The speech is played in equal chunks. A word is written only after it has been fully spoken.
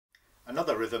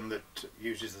Another rhythm that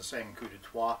uses the same coup de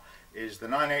trois is the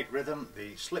 9/8 rhythm,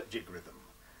 the slip jig rhythm,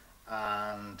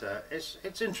 and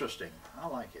it's interesting. I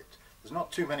like it. There's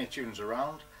not too many tunes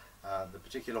around. The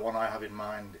particular one I have in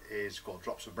mind is called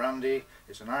Drops of Brandy.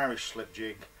 It's an Irish slip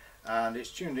jig and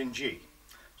it's tuned in G.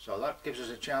 So that gives us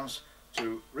a chance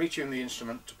to retune the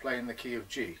instrument to play in the key of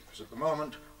G, because at the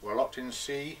moment we're locked in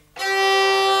C.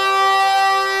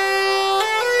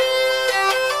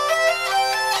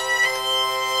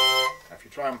 If you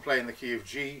try and play in the key of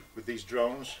G with these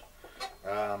drones,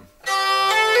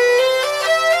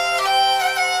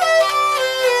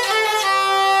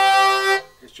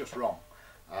 it's just wrong.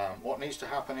 What needs to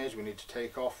happen is we need to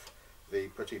take off the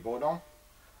petit bourdon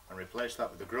and replace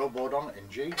that with the gros bourdon in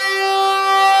G. And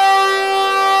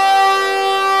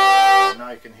now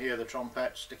you can hear the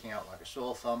trumpet sticking out like a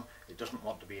sore thumb. It doesn't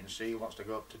want to be in C, it wants to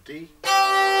go up to D.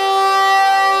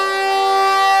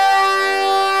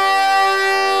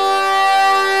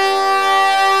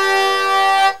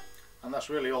 And that's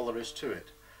really all there is to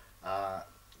it.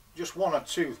 Just one or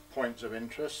two points of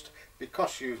interest.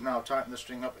 Because you've now tightened the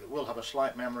string up, it will have a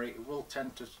slight memory. It will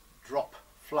tend to drop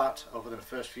flat over the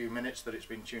first few minutes that it's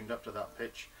been tuned up to that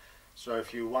pitch. So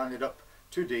if you wind it up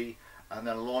to D and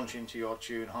then launch into your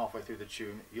tune halfway through the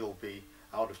tune, you'll be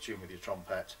out of tune with your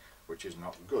trumpet, which is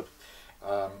not good.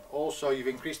 Also, you've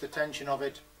increased the tension of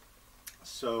it,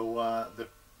 so the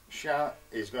sha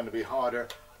is going to be harder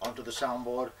onto the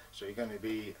soundboard, so you're going to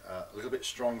be a little bit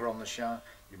stronger on the sha.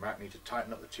 You might need to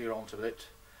tighten up the tier onto it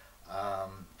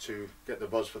to get the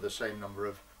buzz for the same number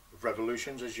of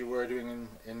revolutions as you were doing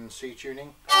in C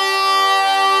tuning.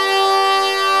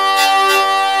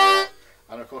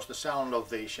 And of course the sound of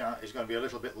the sha is going to be a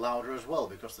little bit louder as well,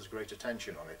 because there's greater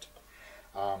tension on it.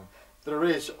 There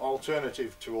is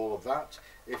alternative to all of that.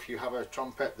 If you have a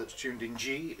trumpet that's tuned in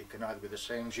G, it can either be the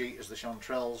same G as the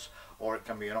chanterelles, or it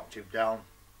can be an octave down.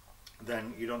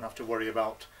 Then you don't have to worry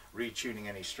about retuning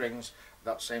any strings.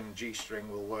 That same G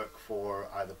string will work for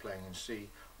either playing in C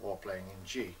or playing in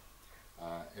G.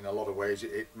 In a lot of ways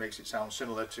it makes it sound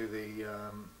similar to the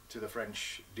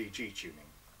French DG tuning.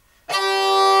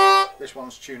 This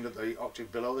one's tuned at the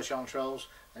octave below the chanterelles,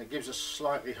 and it gives a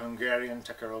slightly Hungarian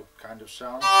teccaro kind of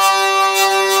sound.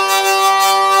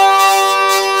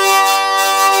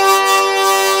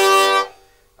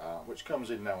 Which comes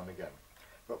in now and again.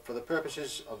 But for the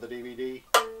purposes of the DVD,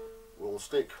 we'll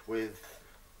stick with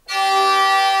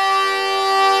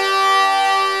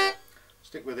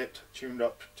it tuned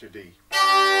up to D.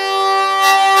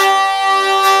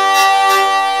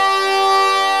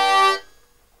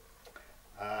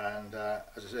 And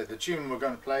as I said, the tune we're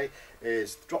going to play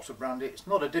is Drops of Brandy. It's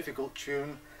not a difficult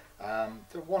tune. There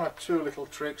are one or two little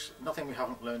tricks, nothing we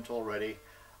haven't learnt already.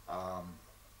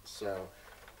 So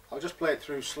I'll just play it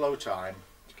through slow time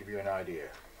to give you an idea.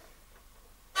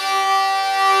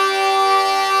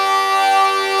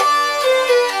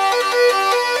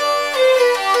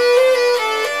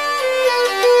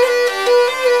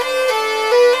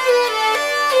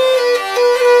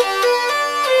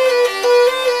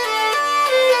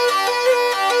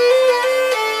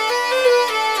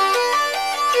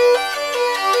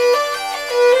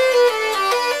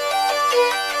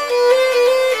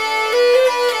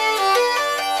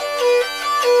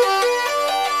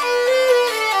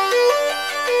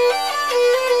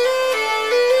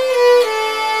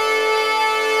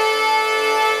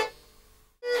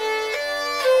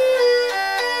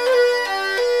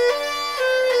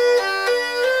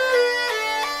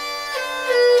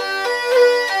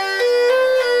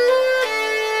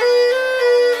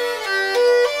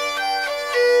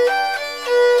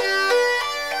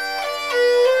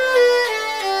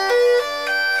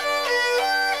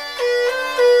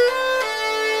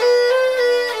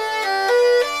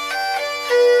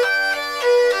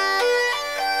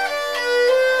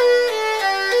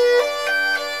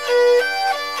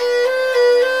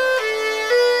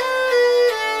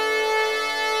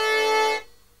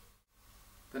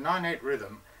 The 9/8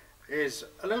 rhythm is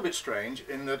a little bit strange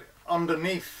in that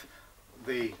underneath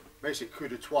the basic coup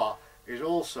de trois is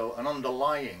also an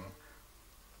underlying,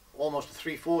 almost a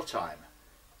 3/4 time.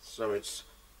 So it's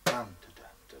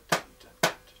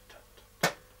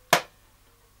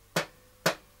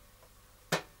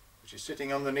which is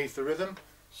sitting underneath the rhythm.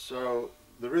 So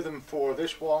the rhythm for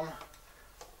this one,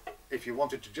 if you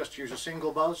wanted to just use a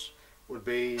single buzz, would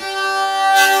be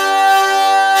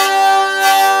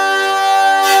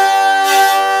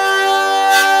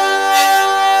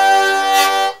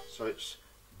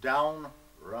down,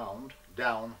 round,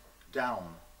 down,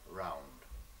 down, round.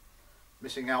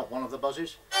 Missing out one of the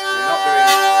buzzes. So you're not doing...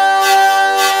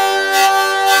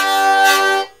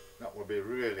 That would be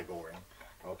really boring.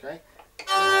 Okay,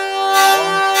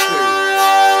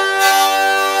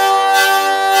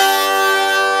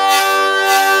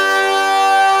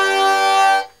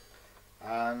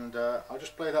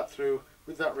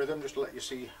 rhythm just to let you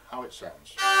see how it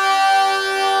sounds.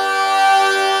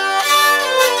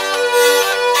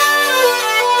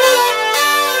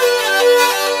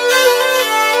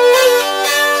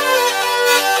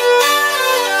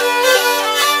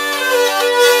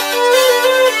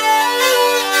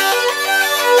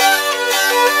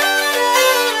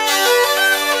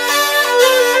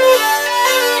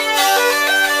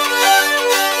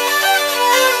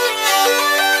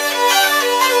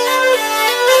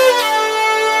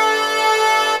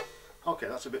 Okay,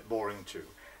 that's a bit boring too,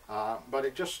 but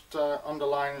it just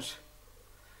underlines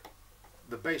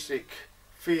the basic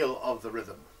feel of the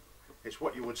rhythm. It's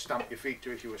what you would stamp your feet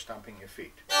to if you were stamping your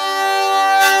feet.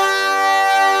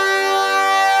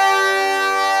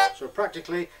 So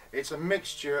practically it's a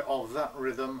mixture of that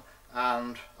rhythm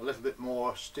and a little bit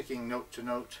more sticking note to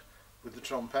note with the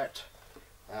trumpet.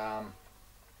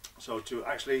 So to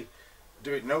actually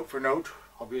do it note for note,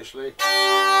 obviously.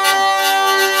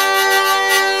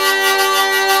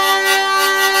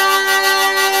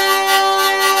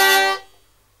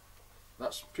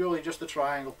 That's purely just the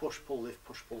triangle, push, pull,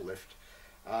 lift,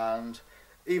 and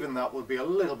even that would be a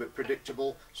little bit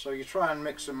predictable, so you try and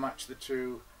mix and match the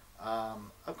two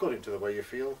according to the way you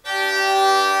feel.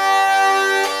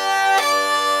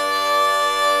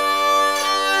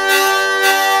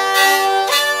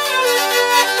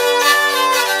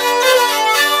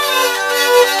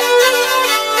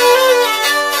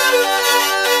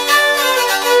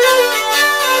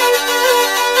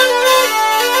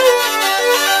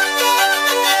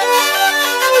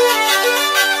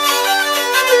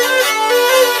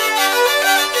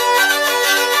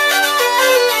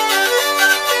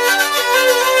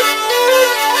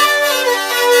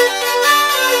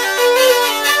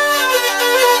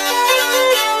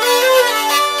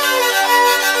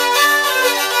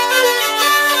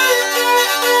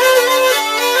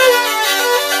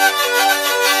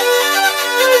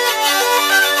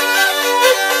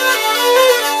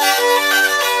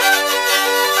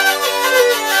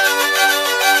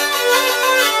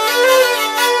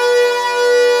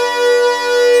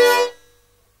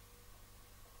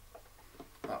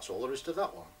 That's all there is to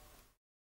that one.